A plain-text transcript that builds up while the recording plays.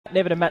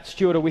Nevin and Matt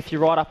Stewart are with you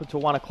right up until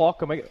 1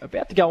 o'clock, and we're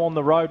about to go on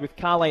the road with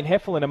Carleen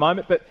Heffel in a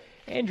moment, but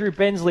Andrew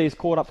Bensley has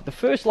caught up with the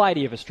First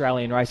Lady of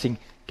Australian Racing,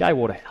 Gai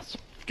Waterhouse.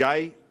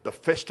 Gai, the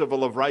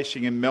Festival of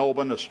Racing in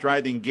Melbourne,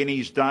 Australian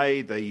Guineas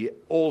Day, the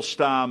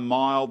All-Star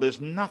Mile,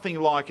 there's nothing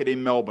like it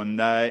in Melbourne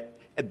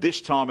at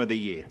this time of the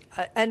year.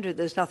 Andrew,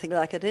 there's nothing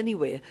like it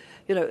anywhere.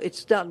 You know,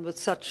 it's done with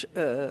such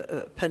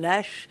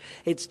panache,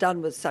 it's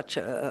done with such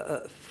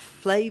a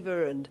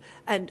flavour and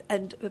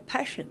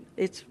passion.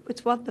 It's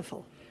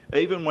wonderful.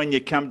 Even when you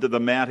come to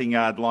the mounting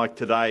yard like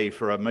today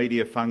for a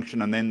media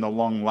function and then the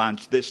long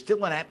lunch, there's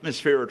still an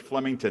atmosphere at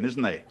Flemington,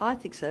 isn't there? I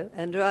think so.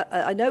 And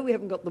I know we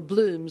haven't got the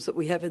blooms that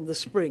we have in the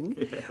spring,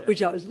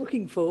 which I was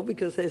looking for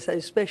because they're so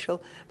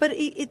special. But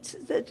it's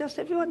just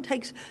everyone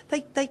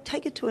they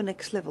take it to a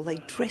next level. They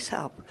dress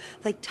up.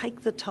 They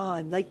take the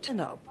time. They turn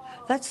up.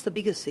 That's the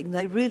biggest thing.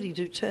 They really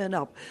do turn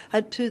up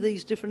to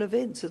these different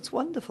events. It's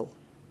wonderful.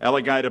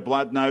 Alligator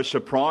Blood, no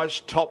surprise.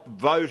 Top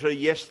voter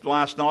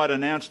last night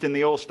announced in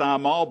the All-Star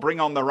Mile. Bring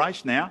on the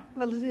race now.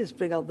 Well, it is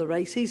bring on the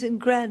race. He's in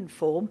grand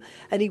form,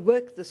 and he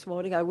worked this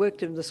morning. I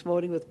worked him this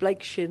morning with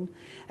Blake Shin,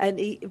 and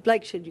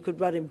Blake Shin, you could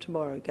run him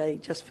tomorrow, okay? He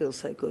just feels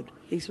so good.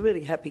 He's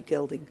really happy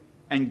gelding.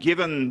 And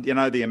given,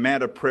 the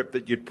amount of prep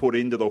that you'd put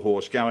into the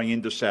horse going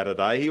into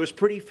Saturday, he was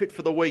pretty fit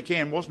for the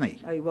weekend, wasn't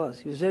he? Oh, he was.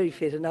 He was very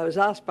fit. And I was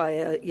asked by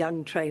a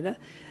young trainer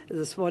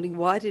this morning,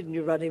 why didn't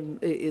you run him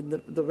in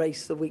the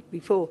race the week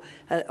before,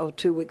 or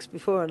 2 weeks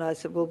before? And I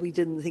said, well, we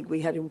didn't think we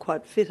had him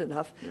quite fit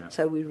enough,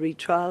 so we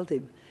retrialled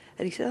him.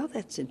 And he said, oh,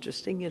 that's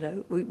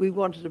interesting, We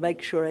wanted to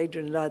make sure,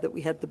 Adrian and I, that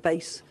we had the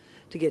base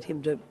to get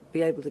him to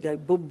be able to go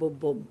boom, boom,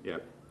 boom. Yeah.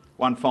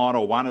 One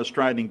final one,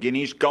 Australian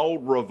Guineas,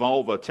 Gold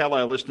Revolver. Tell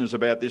our listeners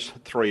about this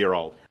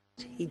 3-year-old.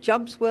 He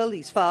jumps well,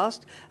 he's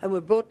fast, and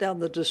we've brought down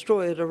the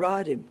Destroyer to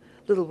ride him,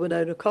 little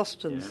Winona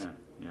Costons.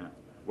 Yeah.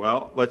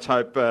 Well, let's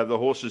hope the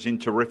horse is in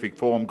terrific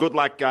form. Good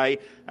luck, Gai,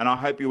 and I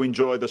hope you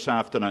enjoy this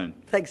afternoon.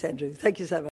 Thanks, Andrew. Thank you so much.